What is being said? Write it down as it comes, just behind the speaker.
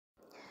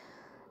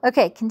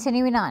Okay,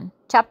 continuing on.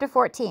 Chapter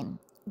 14.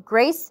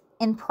 Grace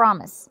in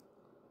promise.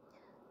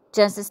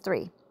 Genesis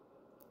 3.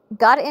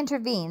 God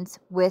intervenes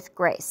with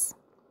grace.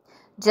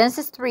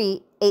 Genesis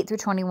 3, 8 through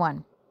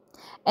 21.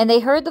 And they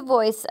heard the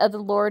voice of the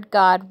Lord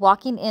God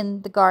walking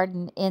in the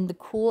garden in the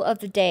cool of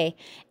the day.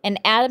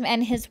 And Adam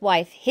and his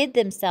wife hid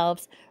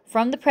themselves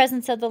from the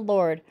presence of the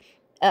Lord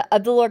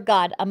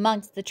God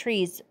amongst the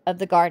trees of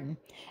the garden.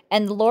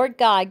 And the Lord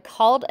God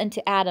called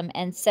unto Adam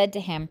and said to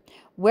him,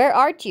 Where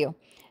art you?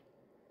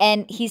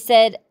 And he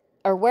said,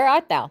 or where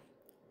art thou?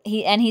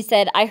 He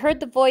said, I heard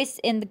the voice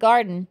in the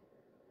garden.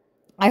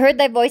 I heard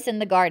thy voice in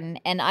the garden,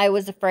 and I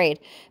was afraid,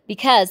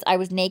 because I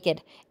was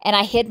naked, and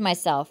I hid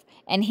myself.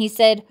 And he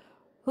said,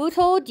 Who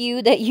told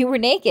you that you were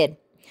naked?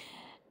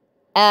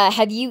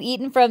 Have you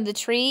eaten from the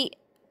tree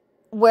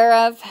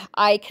whereof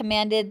I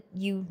commanded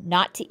you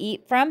not to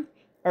eat from,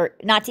 or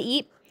not to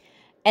eat?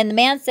 And the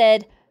man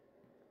said,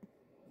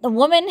 The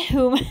woman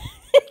whom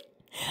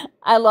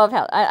I love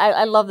how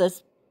I love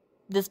this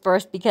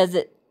verse, because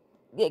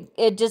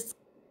it just,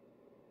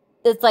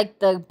 it's like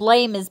the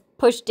blame is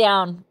pushed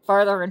down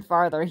farther and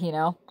farther,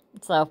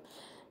 So,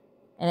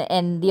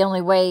 and the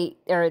only way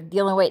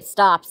it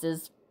stops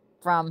is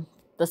from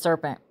the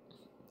serpent.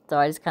 So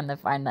I just kind of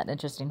find that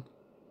interesting.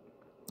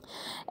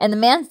 And the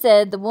man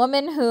said, The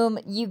woman whom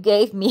you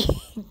gave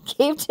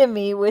to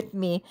me with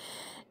me,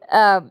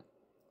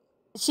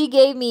 she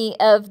gave me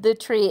of the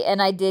tree,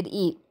 and I did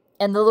eat.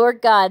 And the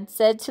Lord God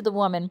said to the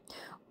woman,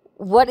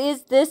 What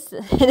is this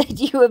that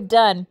you have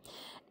done?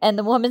 And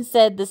the woman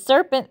said, The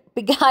serpent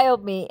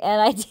beguiled me,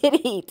 and I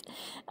did eat.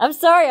 I'm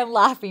sorry I'm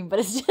laughing, but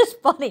it's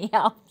just funny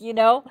how,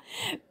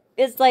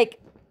 it's like,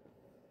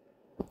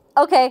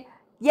 okay,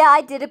 yeah,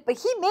 I did it, but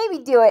he made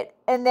me do it.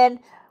 And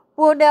then,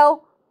 well,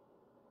 no,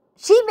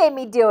 she made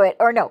me do it.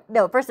 Or no,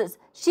 first it's,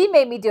 she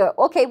made me do it.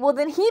 Okay, well,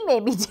 then he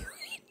made me do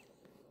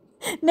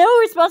it. No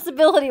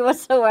responsibility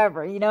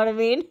whatsoever, you know what I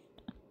mean?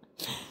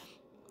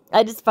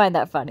 I just find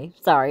that funny.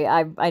 Sorry,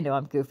 I know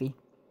I'm goofy.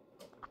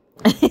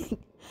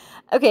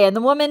 Okay, and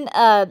the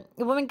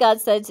woman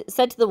God said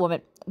to the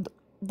woman,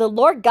 the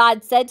Lord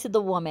God said to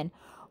the woman,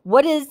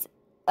 What is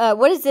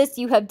this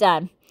you have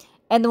done?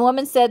 And the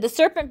woman said, The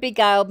serpent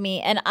beguiled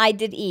me, and I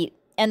did eat.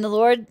 And the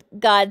Lord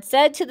God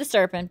said to the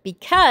serpent,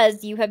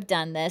 Because you have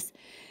done this,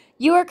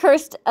 you are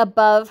cursed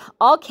above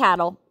all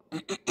cattle,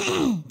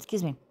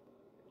 excuse me,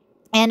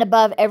 and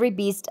above every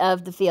beast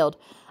of the field.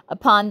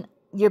 Upon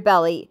your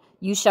belly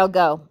you shall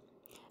go,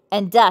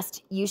 and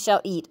dust you shall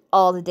eat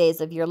all the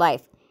days of your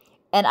life.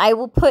 And I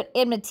will put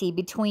enmity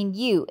between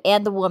you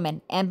and the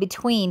woman, and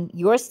between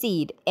your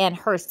seed and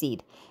her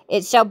seed.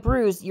 It shall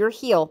bruise your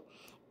heel,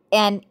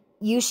 and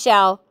you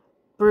shall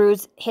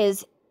bruise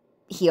his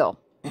heel.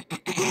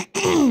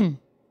 And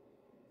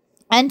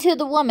to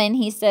the woman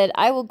he said,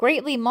 I will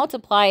greatly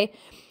multiply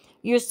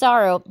your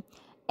sorrow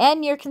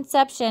and your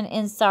conception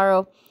in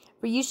sorrow,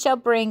 for you shall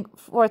bring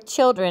forth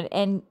children,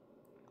 and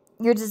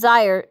your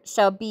desire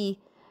shall be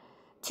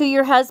to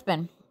your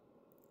husband,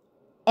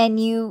 and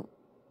you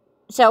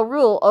shall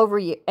rule over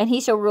you, and he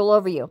shall rule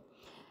over you.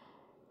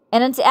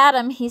 And unto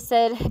Adam he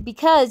said,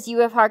 Because you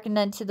have hearkened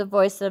unto the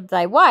voice of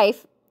thy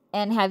wife,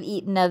 and have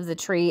eaten of the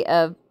tree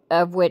of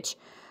which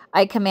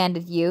I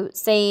commanded you,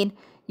 saying,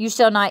 You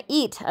shall not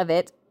eat of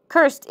it.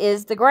 Cursed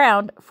is the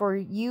ground for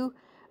you,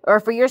 or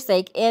for your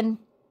sake. In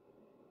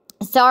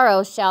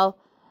sorrow shall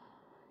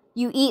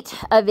you eat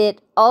of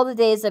it all the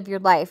days of your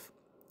life.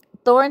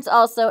 Thorns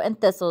also and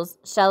thistles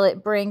shall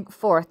it bring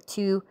forth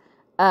to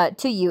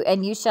you,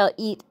 and you shall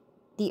eat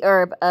the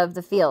herb of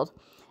the field.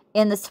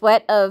 In the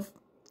sweat of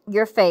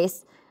your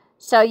face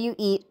shall you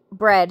eat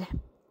bread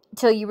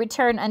till you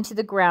return unto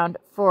the ground,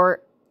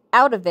 for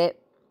out of it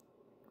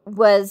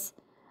were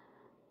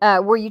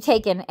you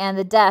taken, and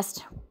the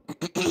dust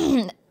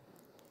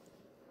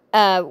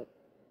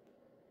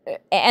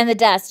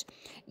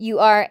you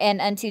are, and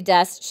unto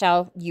dust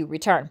shall you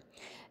return.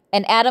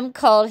 And Adam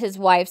called his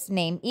wife's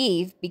name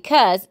Eve,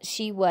 because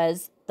she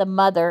was the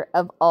mother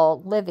of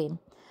all living.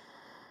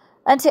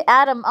 Unto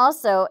Adam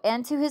also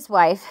and to his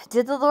wife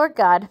did the Lord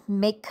God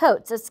make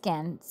coats of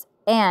skins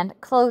and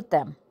clothe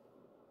them.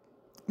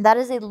 That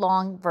is a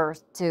long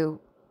verse to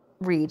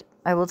read.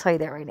 I will tell you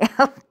that right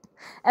now.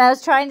 And I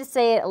was trying to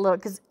say it a little,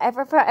 because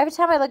every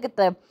time I look at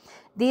the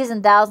these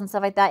and thous and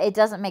stuff like that, it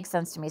doesn't make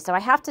sense to me. So I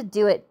have to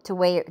do it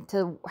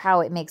to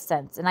how it makes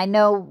sense. And I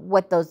know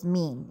what those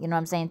mean. You know what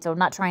I'm saying? So I'm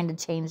not trying to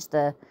change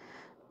the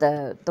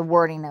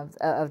wording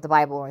of the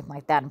Bible or anything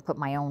like that and put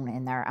my own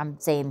in there. I'm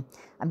saying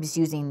I'm just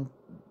using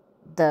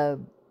the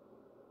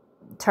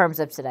terms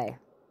of today.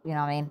 You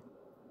know what I mean?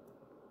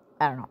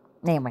 I don't know.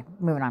 Anyway,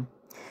 moving on.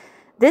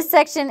 This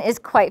section is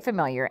quite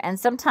familiar, and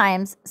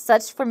sometimes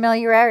such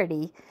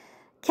familiarity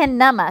can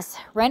numb us,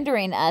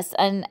 rendering us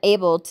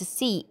unable to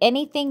see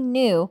anything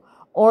new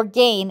or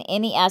gain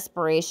any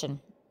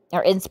inspiration.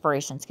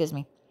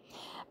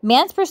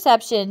 Man's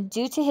perception,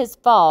 due to his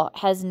fall,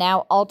 has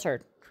now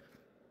altered.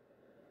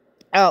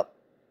 Oh,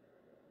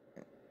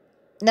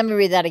 let me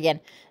read that again.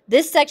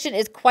 This section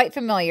is quite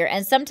familiar,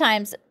 and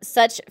sometimes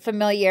such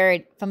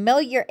familiarity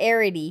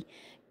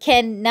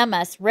can numb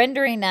us,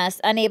 rendering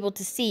us unable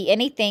to see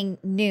anything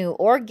new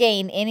or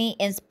gain any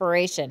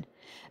inspiration.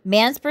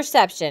 Man's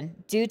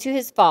perception, due to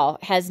his fall,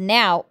 has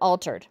now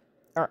altered.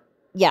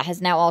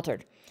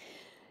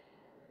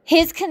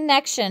 His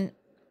connection,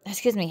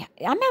 excuse me,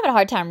 I'm having a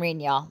hard time reading,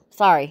 y'all.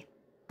 Sorry.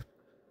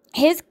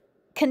 His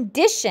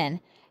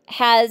condition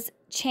has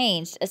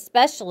changed,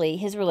 especially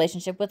his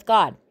relationship with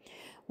God.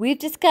 We've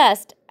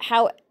discussed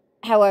how,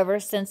 however,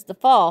 since the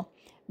fall,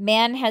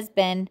 man has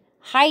been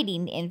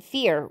hiding in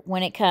fear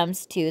when it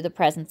comes to the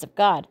presence of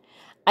God.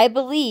 I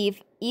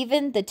believe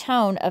even the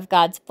tone of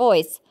God's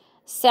voice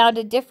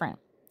sounded different.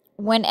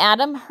 When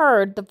Adam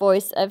heard the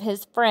voice of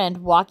his friend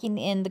walking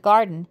in the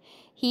garden,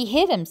 he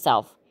hid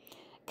himself.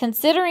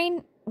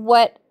 Considering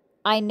what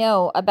I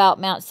know about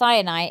Mount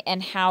Sinai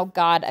and how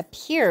God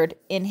appeared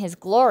in his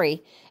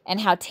glory and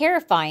how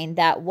terrifying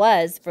that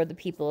was for the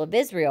people of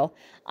Israel,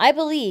 I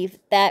believe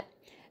that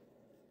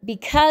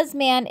because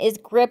man is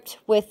gripped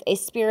with a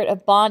spirit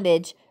of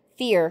bondage,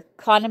 fear,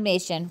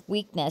 condemnation,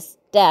 weakness,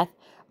 death,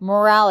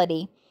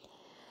 morality,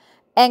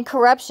 and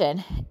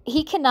corruption,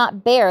 he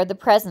cannot bear the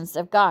presence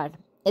of God.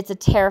 It's a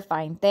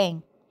terrifying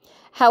thing.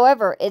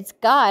 However, it's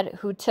God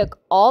who took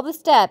all the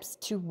steps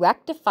to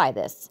rectify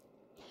this.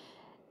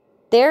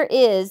 There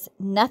is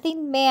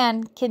nothing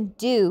man can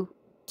do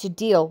to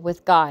deal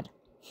with God.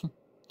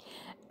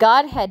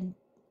 God had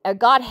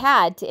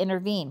to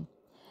intervene.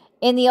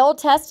 In the Old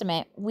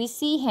Testament, we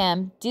see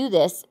him do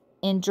this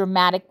in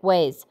dramatic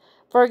ways.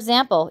 For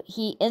example,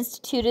 he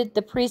instituted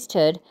the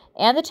priesthood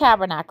and the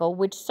tabernacle,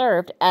 which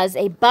served as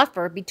a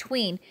buffer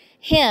between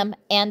him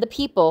and the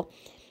people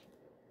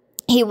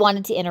he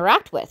wanted to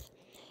interact with.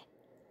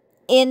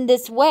 In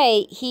this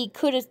way, he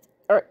could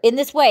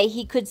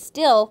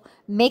still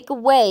make a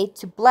way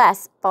to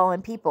bless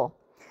fallen people.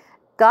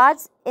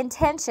 God's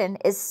intention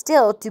is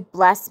still to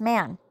bless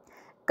man.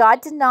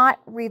 God did not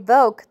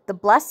revoke the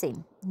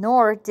blessing,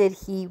 nor did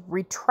he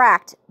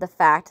retract the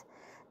fact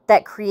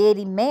that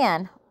creating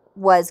man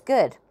was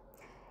good.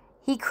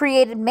 He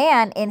created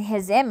man in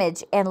his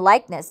image and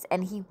likeness,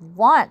 and he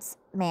wants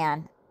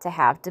man to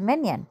have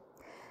dominion.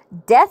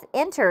 Death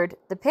entered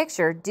the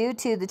picture due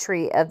to the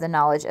tree of the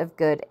knowledge of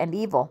good and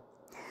evil.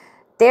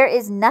 There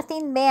is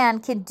nothing man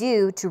can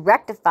do to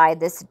rectify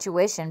this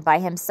situation by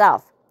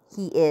himself.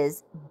 He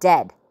is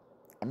dead.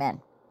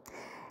 Amen.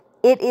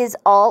 It is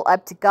all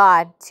up to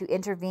God to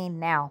intervene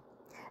now.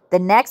 The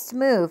next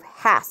move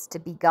has to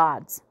be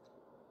God's.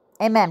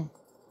 Amen.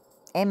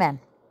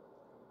 Amen.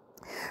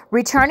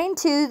 Returning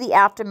to the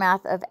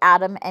aftermath of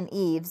Adam and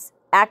Eve's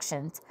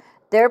actions,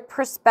 their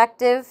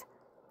perspective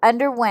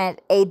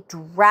underwent a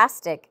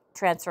drastic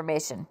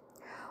transformation.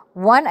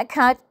 One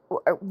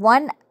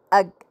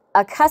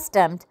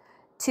accustomed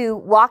to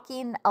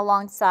walking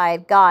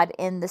alongside God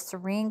in the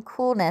serene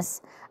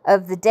coolness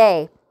of the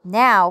day,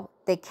 now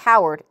they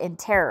cowered in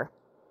terror.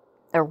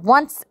 Or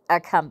once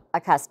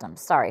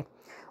accustomed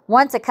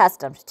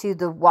to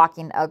the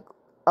walking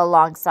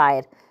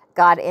alongside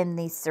God in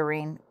the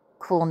serene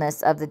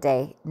coolness of the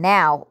day,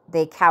 now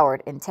they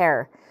cowered in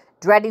terror,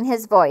 dreading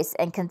his voice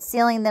and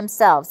concealing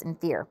themselves in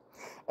fear.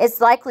 It's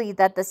likely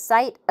that the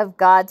sight of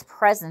God's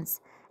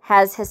presence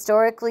has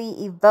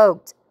historically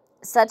evoked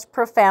such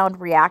profound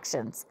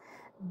reactions.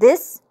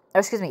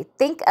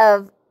 Think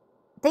of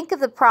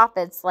the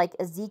prophets like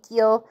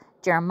Ezekiel,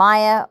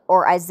 Jeremiah,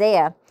 or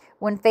Isaiah.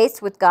 When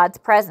faced with God's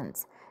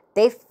presence,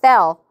 they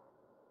fell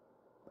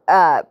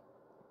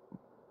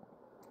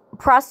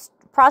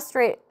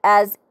prostrate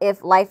as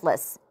if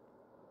lifeless,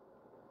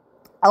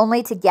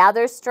 only to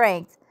gather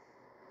strength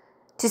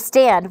to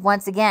stand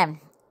once again.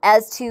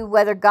 As to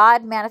whether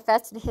God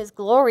manifested his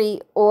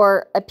glory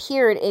or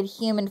appeared in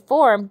human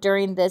form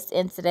during this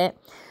incident,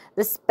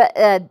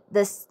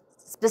 the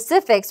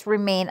specifics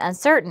remain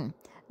uncertain,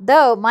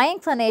 though my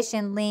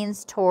inclination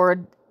leans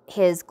toward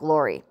his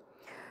glory.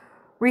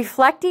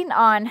 Reflecting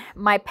on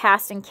my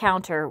past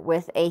encounter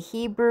with a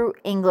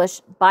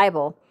Hebrew-English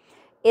Bible,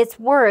 its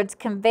words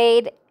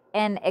conveyed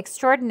an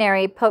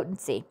extraordinary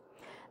potency.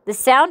 The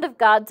sound of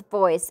God's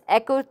voice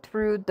echoed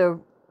through the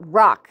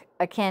rock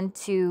akin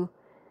to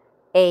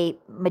a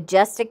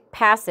majestic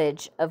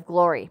passage of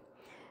glory.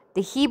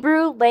 The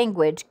Hebrew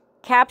language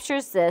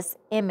captures this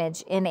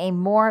image in a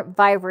more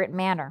vibrant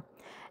manner.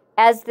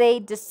 As they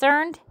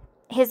discerned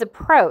his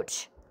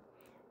approach,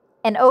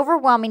 an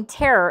overwhelming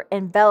terror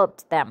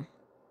enveloped them.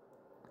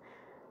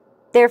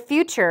 Their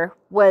future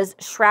was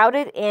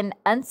shrouded in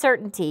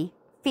uncertainty,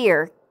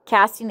 fear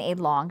casting a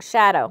long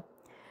shadow.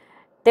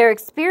 Their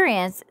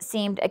experience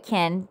seemed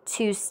akin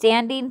to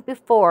standing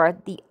before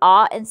the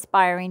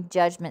awe-inspiring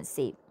judgment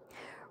seat.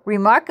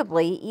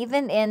 Remarkably,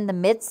 even in the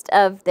midst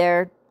of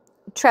their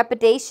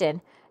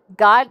trepidation,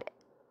 God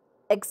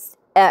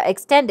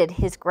extended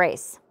his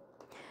grace.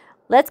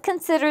 Let's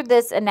consider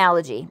this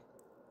analogy.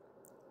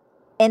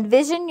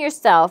 Envision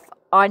yourself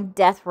on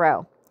death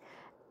row,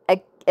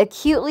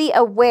 acutely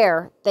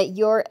aware that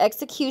your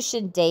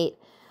execution date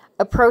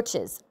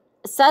approaches.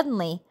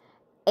 Suddenly,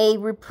 a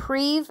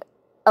reprieve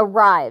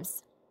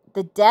arrives,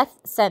 the death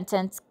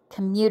sentence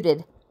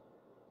commuted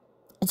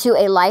to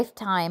a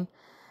lifetime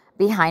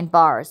behind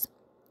bars.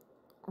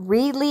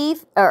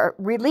 Relief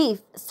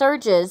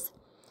surges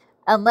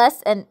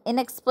unless an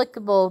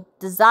inexplicable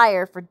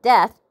desire for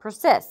death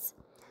persists.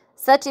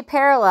 Such a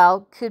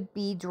parallel could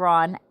be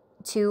drawn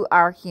to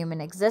our human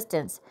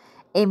existence,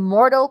 a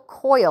mortal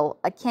coil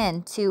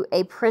akin to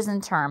a prison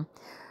term,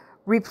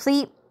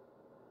 replete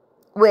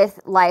with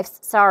life's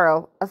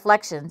sorrow,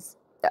 afflictions,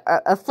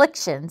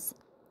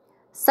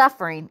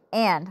 suffering,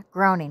 and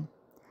groaning.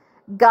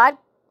 God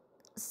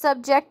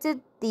subjected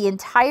the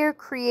entire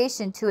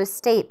creation to a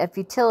state of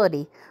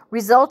futility,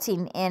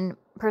 resulting in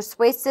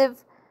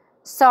persuasive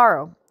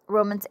sorrow.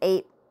 Romans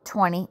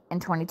 8:20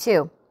 and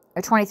 22,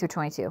 or 20 through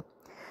 22.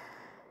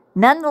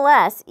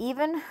 Nonetheless,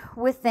 even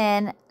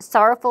within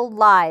sorrowful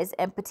lies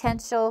and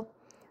potential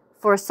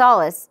for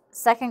solace,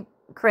 2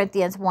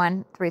 Corinthians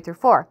 1:3 through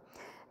 4,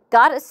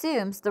 God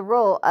assumes the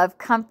role of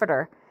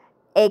comforter,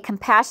 a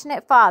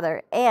compassionate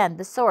father, and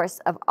the source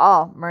of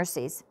all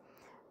mercies.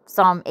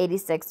 Psalm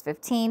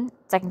 86:15,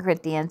 2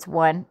 Corinthians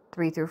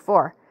 1:3 through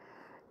 4.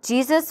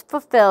 Jesus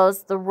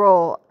fulfills the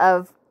role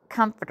of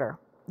comforter,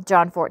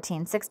 John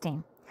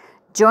 14:16,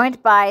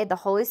 joined by the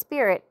Holy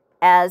Spirit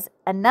as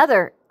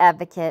another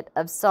advocate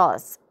of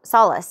solace,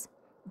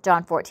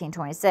 John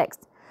 14:26.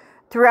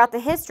 Throughout the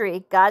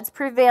history, God's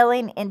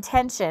prevailing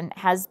intention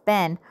has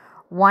been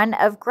one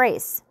of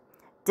grace.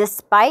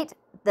 Despite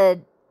the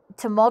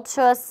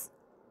tumultuous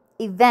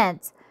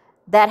events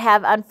that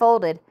have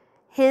unfolded,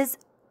 his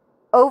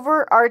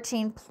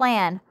overarching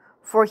plan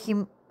for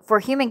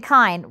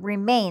humankind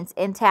remains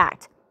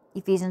intact.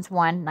 Ephesians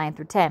 1:9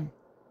 through 10.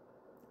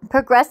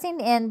 Progressing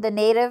in the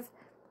narrative,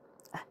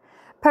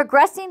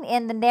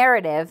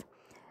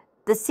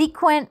 the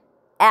sequent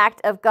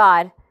act of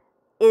God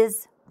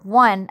is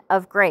one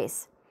of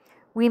grace.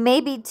 We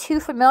may be too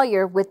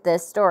familiar with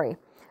this story,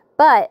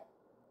 but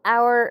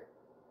our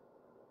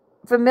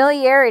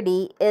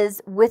familiarity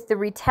is with the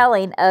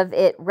retelling of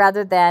it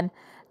rather than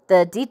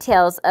the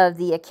details of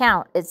the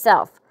account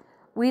itself.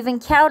 We've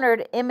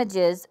encountered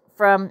images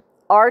from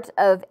art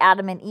of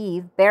Adam and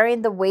Eve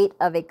bearing the weight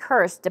of a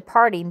curse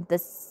departing the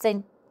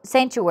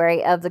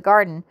sanctuary of the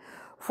garden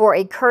for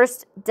a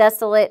cursed,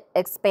 desolate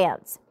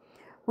expanse.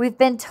 We've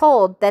been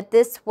told that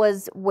this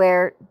was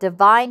where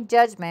divine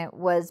judgment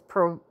was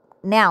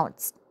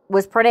pronounced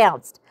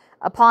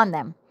upon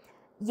them.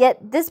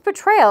 Yet this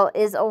portrayal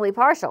is only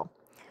partial.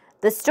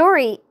 The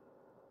story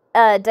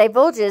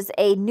divulges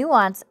a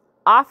nuance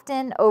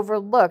often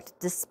overlooked,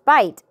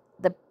 despite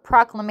the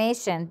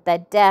proclamation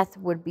that death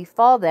would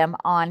befall them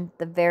on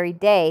the very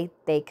day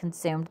they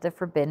consumed the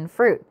forbidden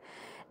fruit.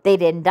 They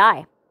didn't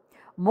die.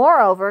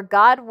 Moreover,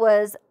 God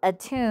was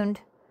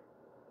attuned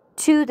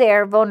to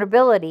their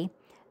vulnerability,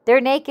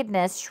 their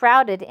nakedness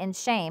shrouded in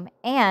shame,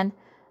 and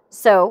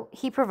so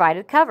he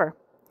provided cover.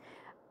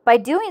 By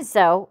doing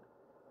so,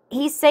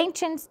 he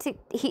sanctioned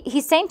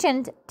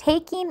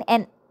taking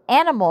an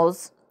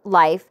animal's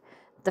life,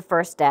 the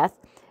first death,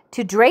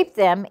 to drape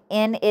them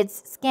in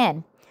its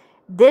skin.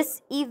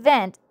 This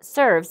event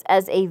serves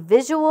as a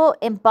visual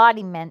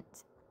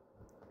embodiment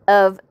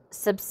of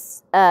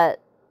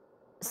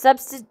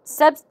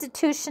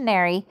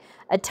substitutionary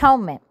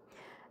atonement,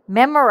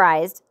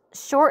 memorialized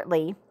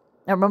shortly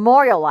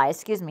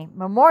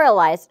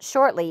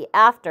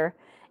after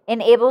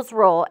in Abel's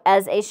role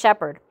as a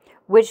shepherd,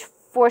 which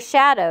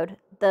foreshadowed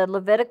the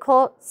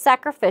Levitical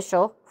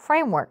sacrificial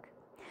framework.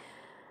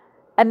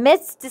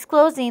 Amidst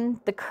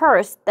disclosing the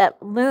curse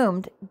that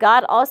loomed,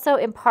 God also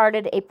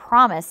imparted a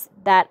promise,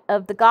 that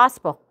of the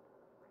gospel.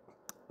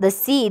 The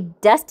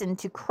seed destined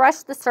to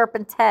crush the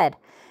serpent's head.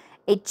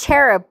 A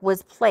cherub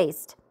was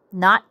placed,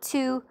 not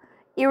to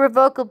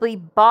irrevocably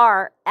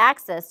bar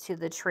access to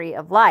the tree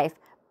of life,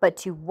 but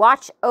to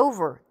watch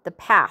over the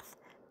path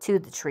to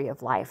the tree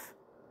of life.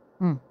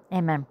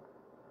 Amen.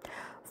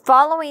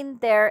 Following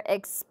their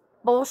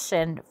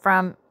expulsion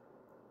from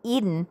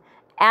Eden,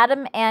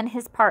 Adam and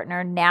his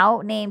partner,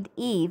 now named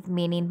Eve,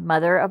 meaning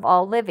mother of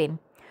all living,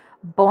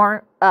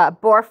 bore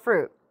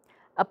fruit.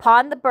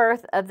 Upon the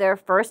birth of their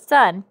first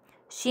son,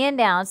 she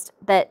announced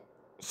that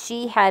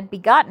she had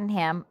begotten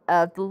him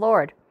of the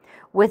Lord.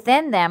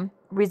 Within them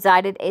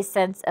resided a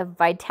sense of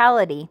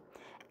vitality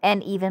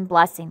and even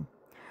blessing.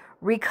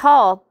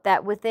 Recall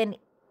that within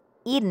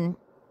Eden,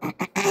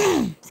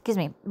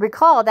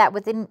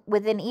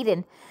 within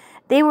Eden,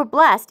 they were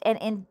blessed and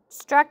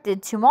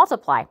instructed to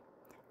multiply.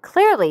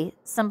 Clearly,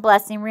 some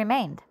blessing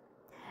remained.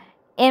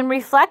 In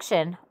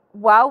reflection,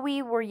 while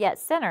we were yet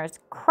sinners,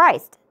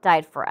 Christ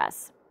died for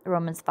us.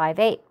 Romans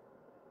 5:8.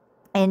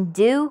 In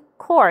due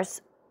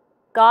course,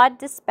 God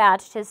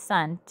dispatched his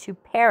Son to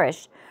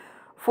perish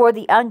for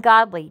the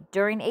ungodly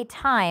during a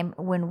time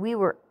when we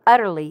were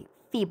utterly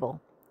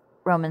feeble.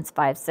 Romans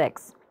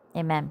 5:6.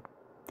 Amen.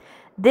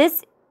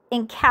 This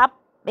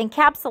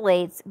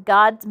encapsulates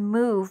God's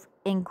move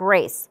in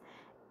grace,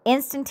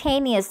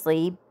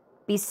 instantaneously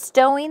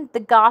bestowing the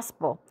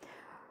gospel,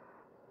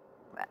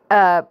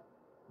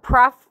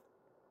 proffering?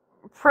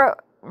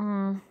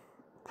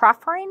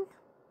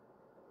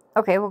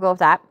 Okay, we'll go with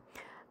that.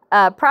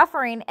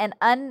 Proffering an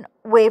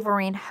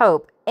unwavering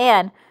hope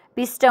and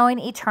bestowing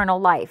eternal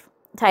life.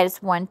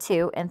 Titus 1,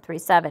 2, and 3,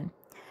 7.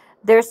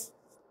 Their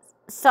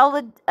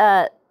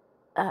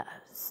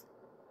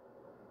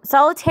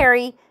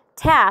solitary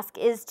task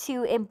is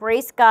to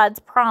embrace God's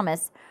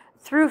promise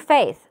through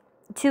faith.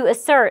 To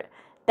assert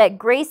that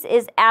grace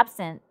is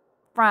absent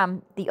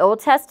from the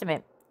Old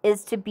Testament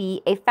is to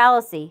be a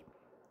fallacy,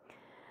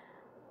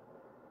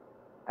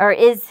 or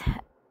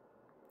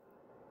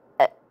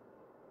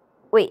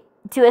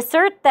to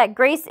assert that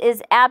grace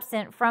is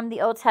absent from the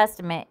Old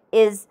Testament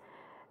is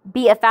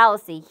be a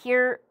fallacy.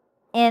 Here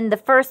in the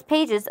first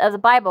pages of the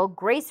Bible,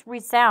 grace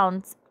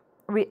resounds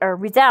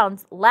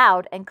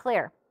loud and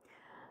clear.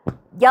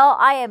 Y'all,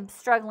 I am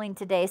struggling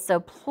today, so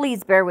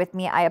please bear with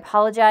me. I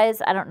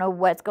apologize. I don't know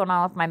what's going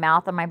on with my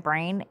mouth and my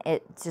brain.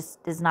 It just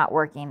is not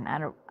working.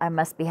 I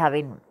must be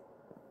having,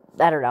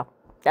 I don't know,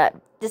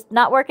 just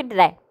not working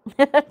today.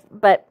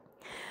 But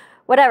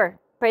whatever.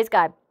 Praise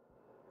God.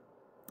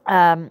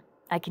 I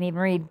can even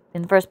read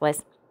in the first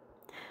place.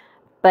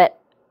 But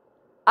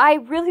I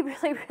really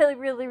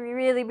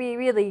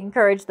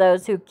encourage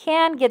those who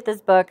can get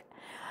this book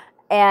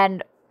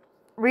and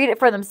read it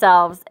for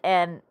themselves,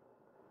 and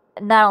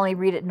not only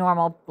read it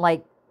normal,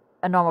 like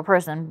a normal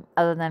person,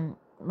 other than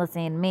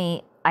listening to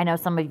me. I know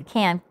some of you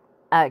can,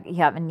 you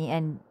have, and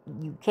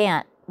you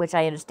can't, which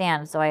I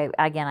understand. So I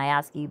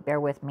ask you, bear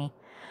with me.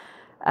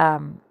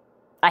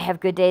 I have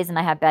good days and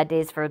I have bad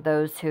days for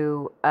those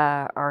who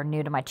are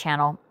new to my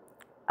channel.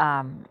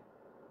 Right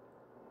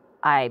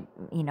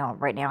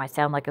now I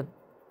sound like a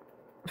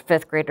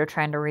fifth grader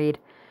trying to read,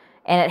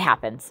 and it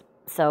happens.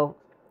 So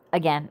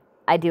again,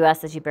 I do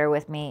ask that you bear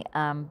with me.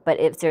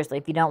 But seriously,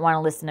 if you don't want to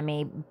listen to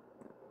me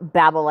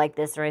babble like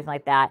this or anything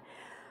like that,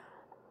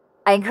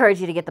 I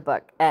encourage you to get the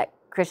book at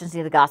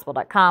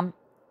christiansneedthegospel.com.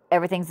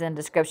 Everything's in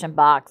the description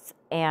box,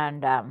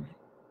 and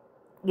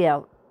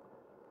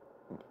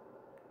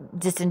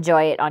just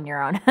enjoy it on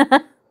your own.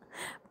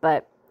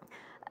 But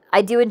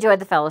I do enjoy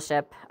the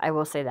fellowship. I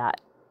will say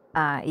that,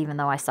 even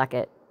though I suck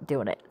at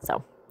doing it.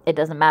 So it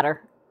doesn't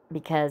matter,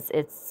 because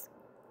it's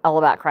all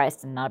about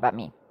Christ and not about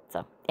me.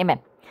 So, amen.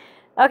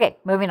 Okay,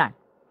 moving on.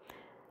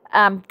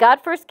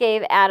 God first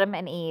gave Adam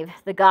and Eve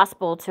the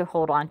gospel to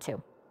hold on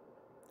to.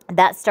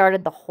 That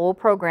started the whole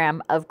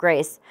program of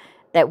grace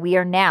that we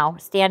are now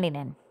standing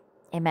in.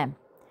 Amen.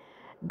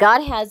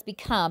 God has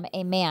become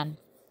a man.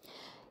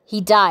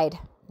 He died,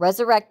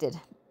 resurrected,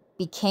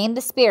 became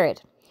the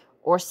Spirit,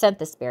 or sent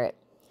the Spirit.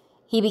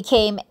 He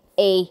became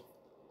a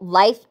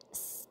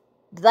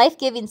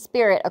life-giving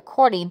Spirit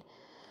according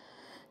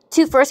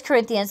to 1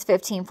 Corinthians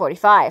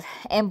 15:45,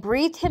 and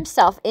breathed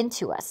himself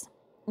into us.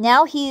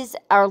 Now he's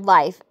our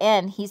life,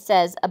 and he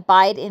says,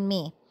 abide in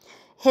me.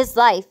 His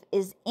life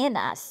is in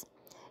us.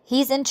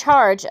 He's in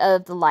charge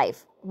of the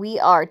life. We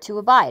are to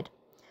abide.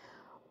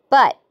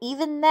 But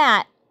even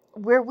that,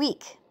 we're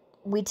weak.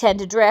 We tend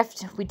to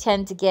drift. We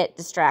tend to get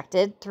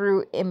distracted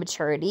through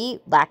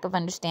immaturity, lack of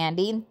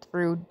understanding,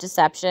 through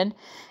deception,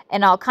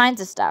 and all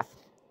kinds of stuff.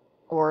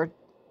 Or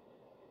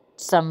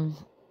some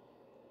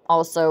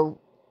also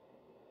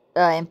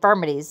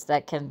infirmities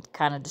that can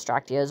kind of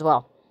distract you as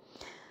well.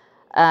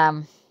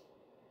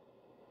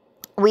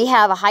 We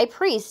have a high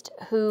priest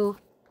who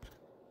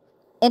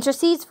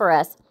intercedes for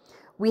us.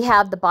 We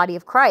have the body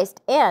of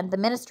Christ and the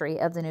ministry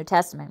of the New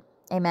Testament.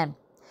 Amen.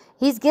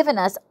 He's given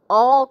us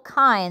all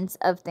kinds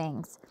of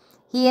things.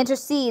 He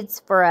intercedes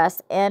for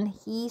us, and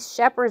he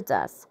shepherds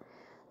us.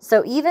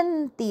 So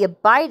even the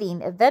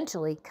abiding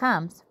eventually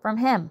comes from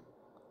him.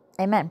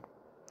 Amen.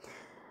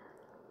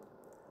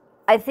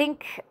 I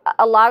think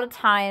a lot of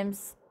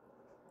times,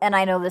 and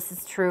I know this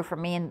is true for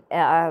me,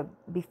 and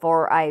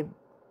before I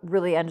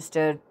really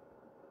understood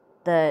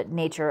the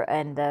nature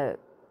and the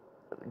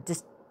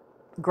just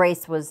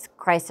grace was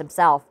Christ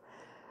himself,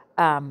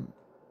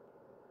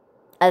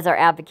 as our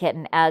advocate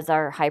and as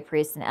our high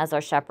priest and as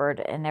our shepherd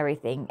and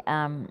everything,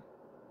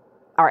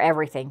 our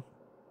everything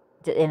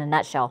in a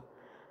nutshell.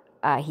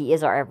 He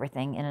is our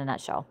everything in a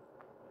nutshell.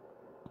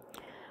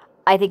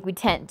 I think we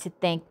tend to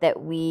think that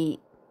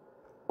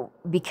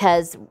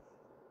because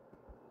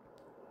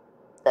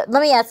let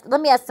me ask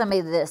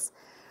somebody this.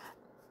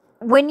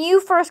 When you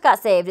first got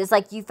saved, it's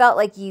like you felt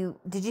like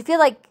did you feel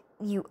like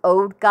you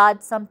owed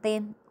God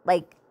something?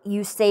 Like,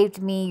 you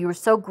saved me, you were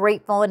so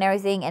grateful and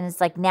everything, and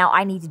it's like, now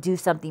I need to do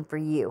something for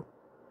you.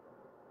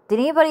 Did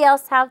anybody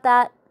else have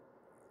that?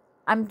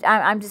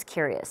 I'm just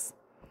curious,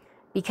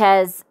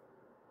 because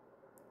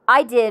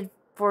I did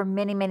for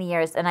many, many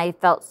years, and I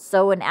felt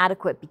so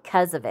inadequate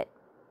because of it,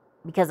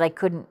 because I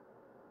couldn't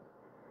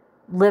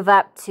live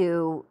up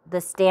to the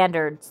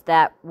standards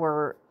that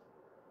were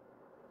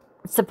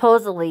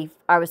supposedly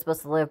I was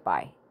supposed to live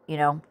by,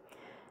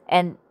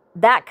 and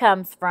that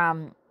comes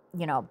from,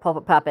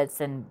 pulpit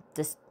puppets and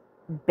just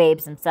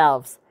babes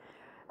themselves,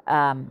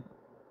 that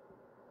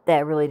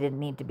really didn't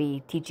need to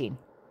be teaching.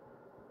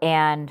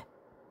 And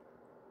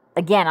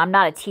again, I'm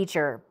not a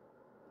teacher.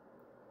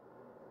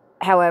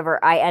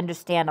 However, I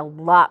understand a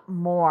lot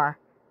more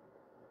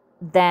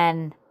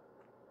than,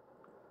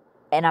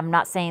 and I'm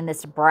not saying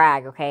this to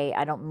brag, okay?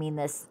 I don't mean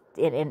this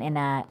in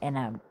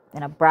a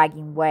in a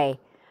bragging way.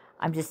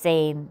 I'm just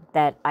saying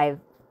that how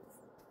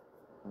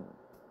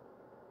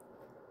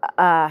do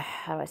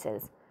I say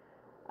this?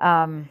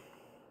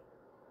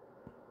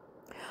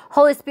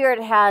 Holy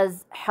Spirit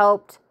has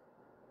helped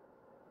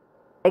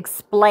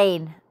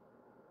explain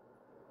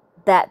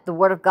that the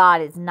Word of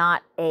God is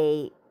not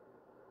a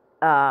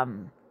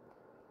burden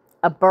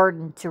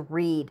to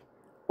read,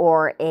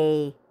 or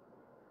a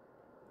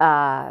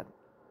what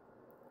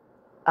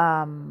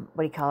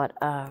do you call it?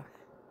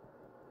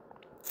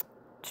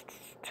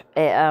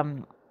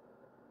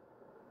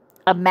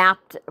 A map.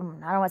 I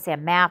don't want to say a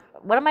map.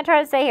 What am I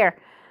trying to say here?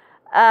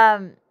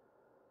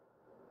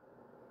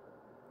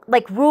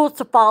 Like rules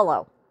to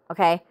follow.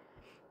 Okay.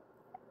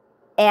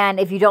 And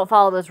if you don't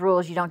follow those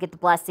rules, you don't get the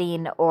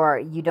blessing, or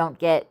you don't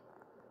get,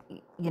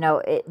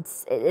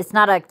 it's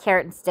not a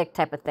carrot and stick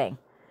type of thing.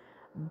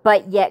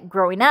 But yet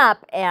growing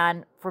up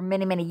and for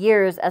many, many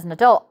years as an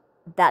adult,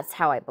 that's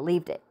how I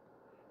believed it,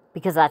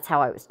 because that's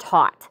how I was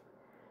taught.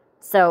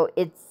 So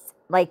it's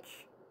like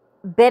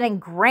been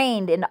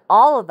ingrained in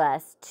all of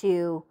us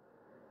to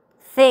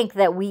think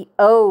that we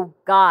owe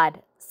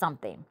God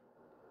something.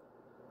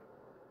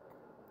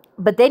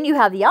 But then you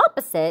have the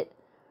opposite,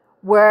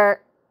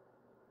 where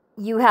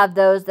you have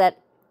those that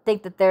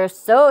think that they're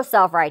so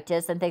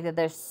self-righteous and think that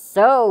they're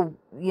so,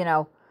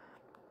 the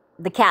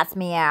cat's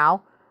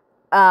meow,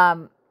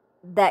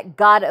 that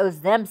God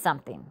owes them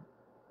something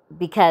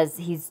because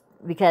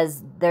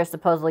they're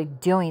supposedly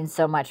doing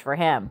so much for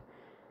him.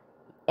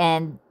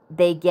 And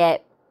they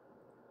get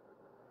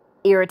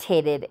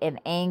irritated and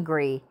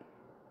angry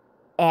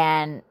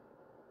and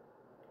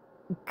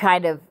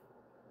kind of,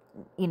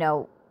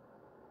 I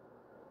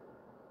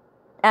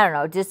don't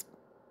know, just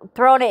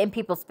throwing it in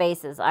people's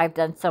faces. I've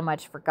done so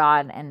much for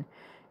God, and,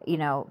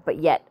 but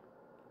yet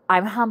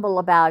I'm humble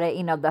about it,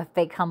 the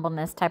fake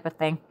humbleness type of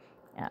thing.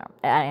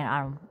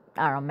 I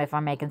don't know if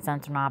I'm making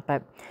sense or not,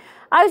 but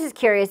I was just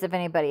curious if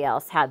anybody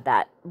else had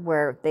that,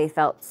 where they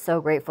felt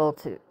so grateful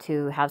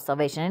to have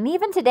salvation. And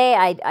even today,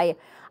 I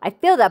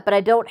feel that, but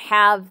I don't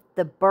have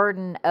the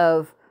burden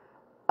of,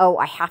 oh,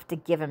 I have to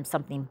give him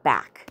something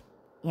back,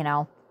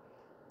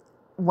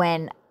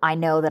 when I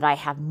know that I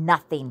have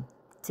nothing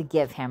to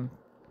give him,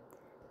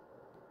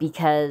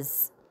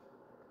 because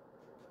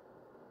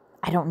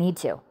I don't need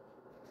to.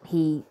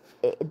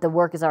 The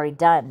work is already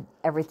done.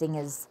 Everything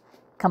is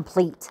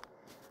complete.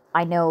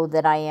 I know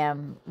that I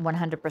am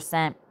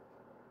 100%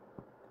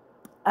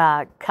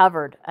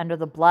 covered under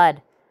the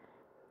blood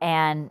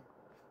and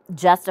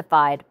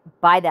justified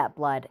by that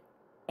blood,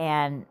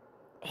 and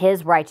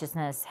his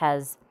righteousness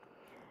has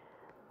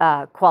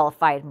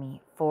qualified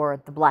me for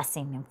the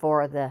blessing and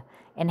for the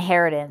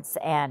inheritance,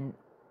 and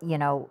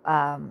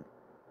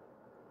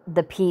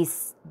the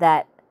peace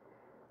that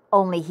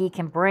only he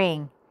can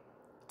bring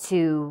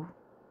to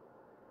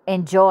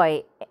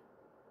enjoy,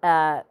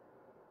 live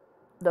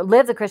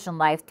the Christian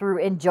life through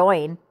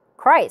enjoying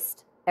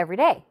Christ every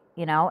day,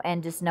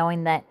 and just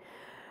knowing that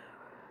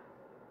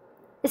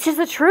it's just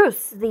the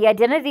truths, the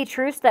identity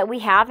truths that we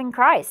have in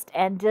Christ,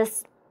 and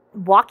just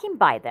walking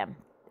by them.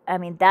 I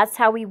mean, that's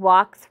how we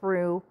walk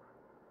through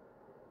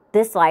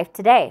this life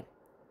today.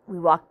 We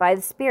walk by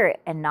the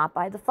Spirit and not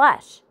by the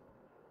flesh.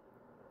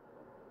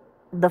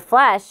 The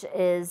flesh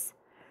is,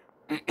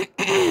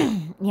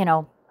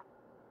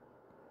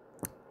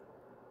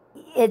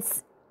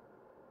 it's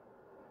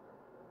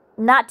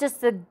not just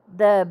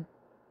the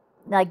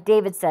like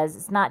David says,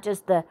 it's not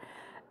just the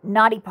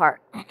naughty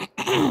part.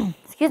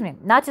 Excuse me,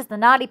 not just the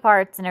naughty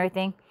parts and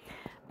everything,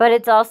 but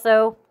it's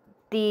also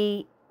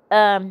the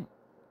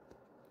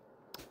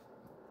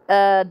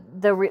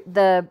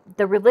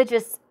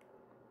religious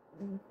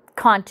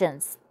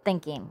conscience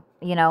thinking,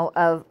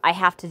 of I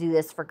have to do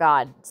this for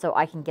God so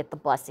I can get the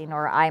blessing,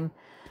 or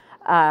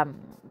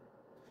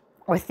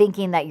or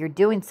thinking that you're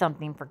doing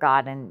something for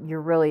God and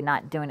you're really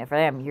not doing it for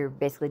them. You're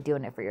basically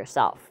doing it for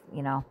yourself,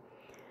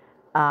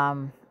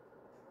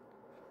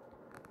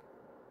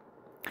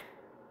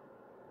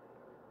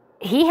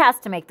 He has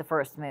to make the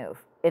first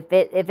move. If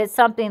it's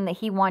something that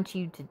he wants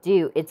you to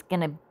do, it's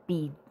going to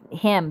be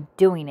him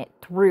doing it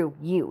through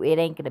you. It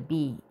ain't going to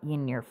be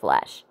in your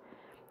flesh.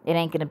 It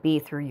ain't going to be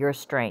through your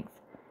strength,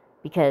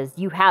 because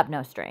you have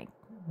no strength.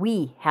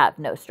 We have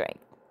no strength.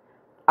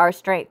 Our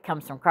strength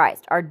comes from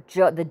Christ.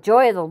 The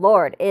joy of the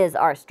Lord is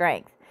our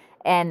strength.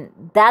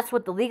 And that's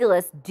what the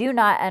legalists do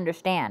not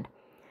understand.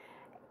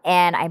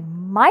 And I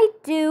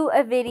might do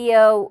a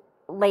video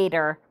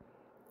later,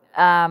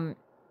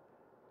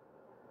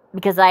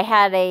 because I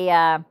have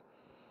a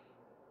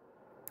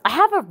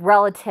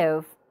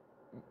relative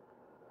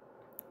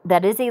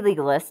that is a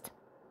legalist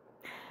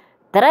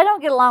that I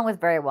don't get along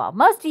with very well.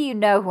 Most of you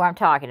know who I'm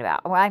talking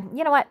about. Well,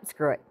 you know what?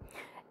 Screw it.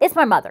 It's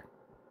my mother.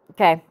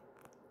 Okay?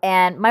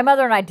 And my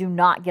mother and I do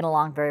not get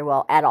along very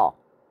well at all.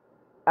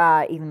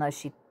 Even though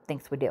she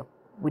thinks we do.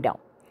 We don't.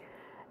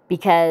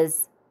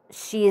 Because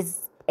she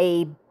is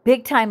a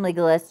big-time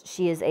legalist.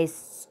 She is a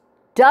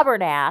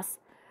stubborn ass.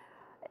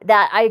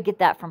 That I get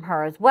that from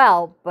her as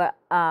well. But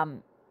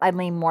I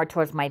lean more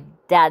towards my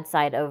dad's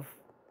side of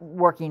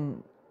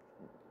working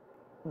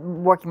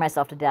working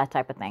myself to death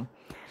type of thing.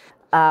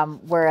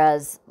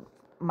 Whereas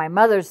my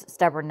mother's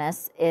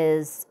stubbornness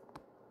is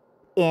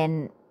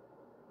in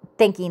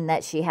thinking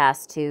that she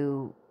has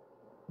to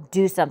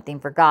do something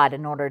for God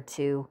in order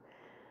to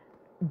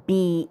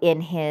be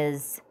in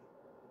his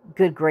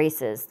good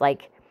graces,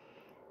 like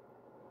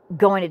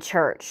going to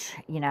church,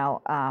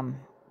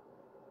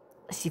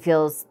 she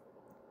feels,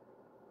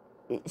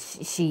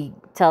 she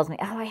tells me,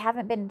 oh, I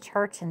haven't been to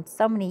church in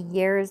so many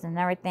years and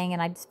everything,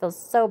 and I just feel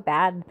so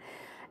bad.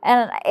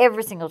 And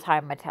every single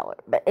time I tell her,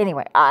 but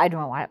anyway, I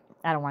don't want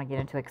to get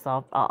into it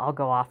because I'll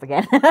go off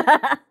again.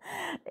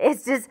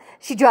 It's just,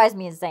 she drives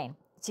me insane.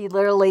 She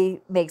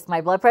literally makes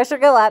my blood pressure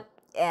go up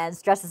and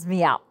stresses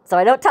me out. So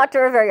I don't talk to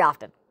her very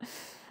often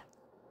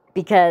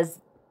because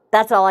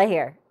that's all I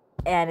hear.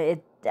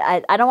 And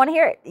I don't want to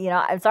hear it.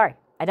 I'm sorry.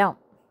 I don't.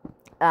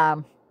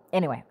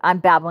 Anyway, I'm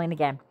babbling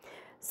again.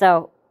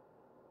 So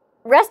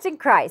rest in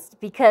Christ,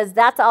 because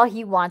that's all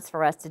he wants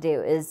for us to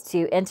do, is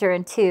to enter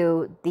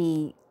into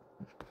the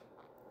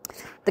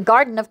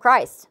garden of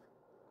Christ.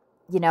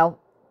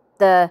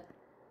 The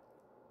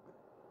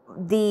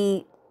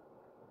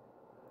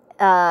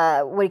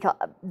what do you call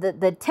it?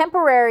 The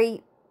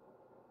temporary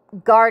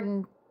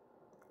garden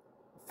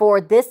for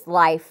this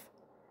life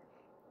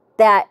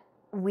that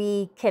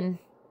we can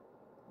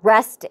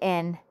rest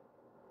in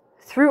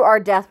through our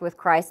death with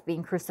Christ,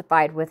 being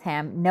crucified with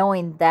him,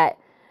 knowing that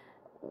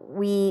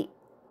we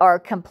are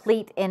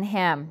complete in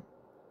him.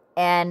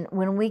 And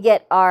when we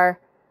get our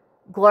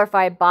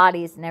glorified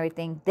bodies and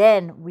everything,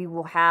 then we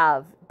will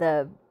have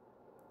well,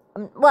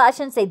 I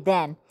shouldn't say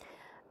then.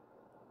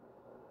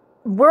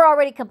 We're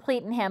already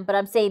complete in him, but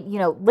I'm saying,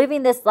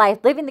 living this life,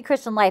 living the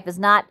Christian life is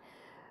not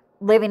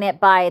living it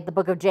by the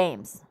book of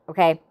James,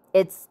 okay?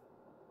 It's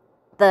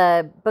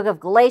the book of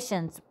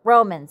Galatians,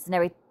 Romans,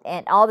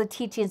 and all the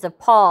teachings of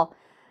Paul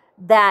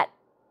that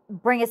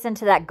bring us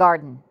into that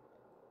garden.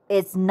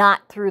 It's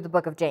not through the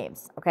book of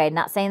James, okay?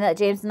 Not saying that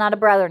James is not a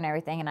brother and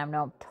everything, and I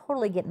know I'm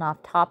totally getting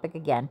off topic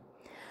again.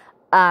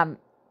 But,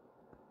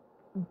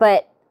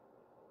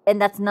 and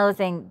that's another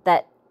thing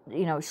that,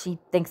 she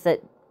thinks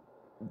that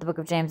the book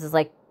of James is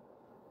like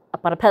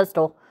up on a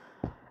pedestal,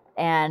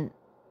 and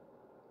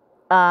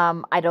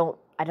I don't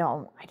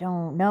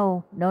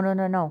know.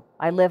 No.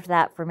 I lived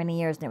that for many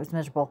years and it was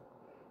miserable.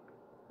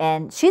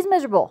 And she's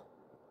miserable.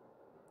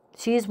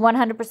 She's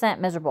 100%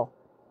 miserable.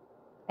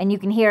 And you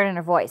can hear it in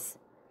her voice.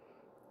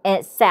 And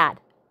it's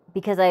sad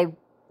because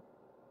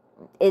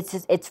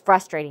it's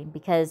frustrating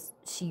because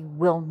she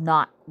will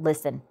not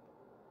listen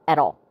at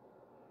all.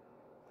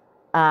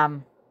 I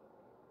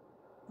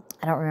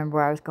don't remember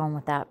where I was going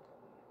with that.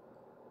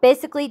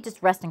 Basically,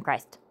 just rest in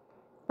Christ.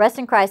 Rest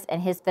in Christ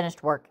and his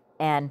finished work,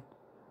 and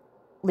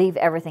leave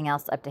everything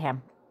else up to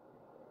him.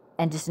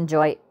 And just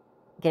enjoy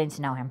getting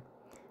to know him.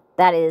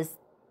 That is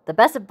the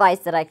best advice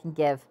that I can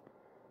give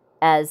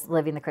as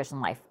living the Christian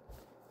life.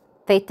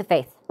 Faith to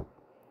faith.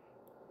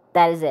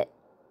 That is it.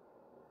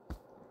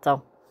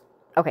 So,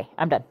 okay,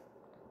 I'm done.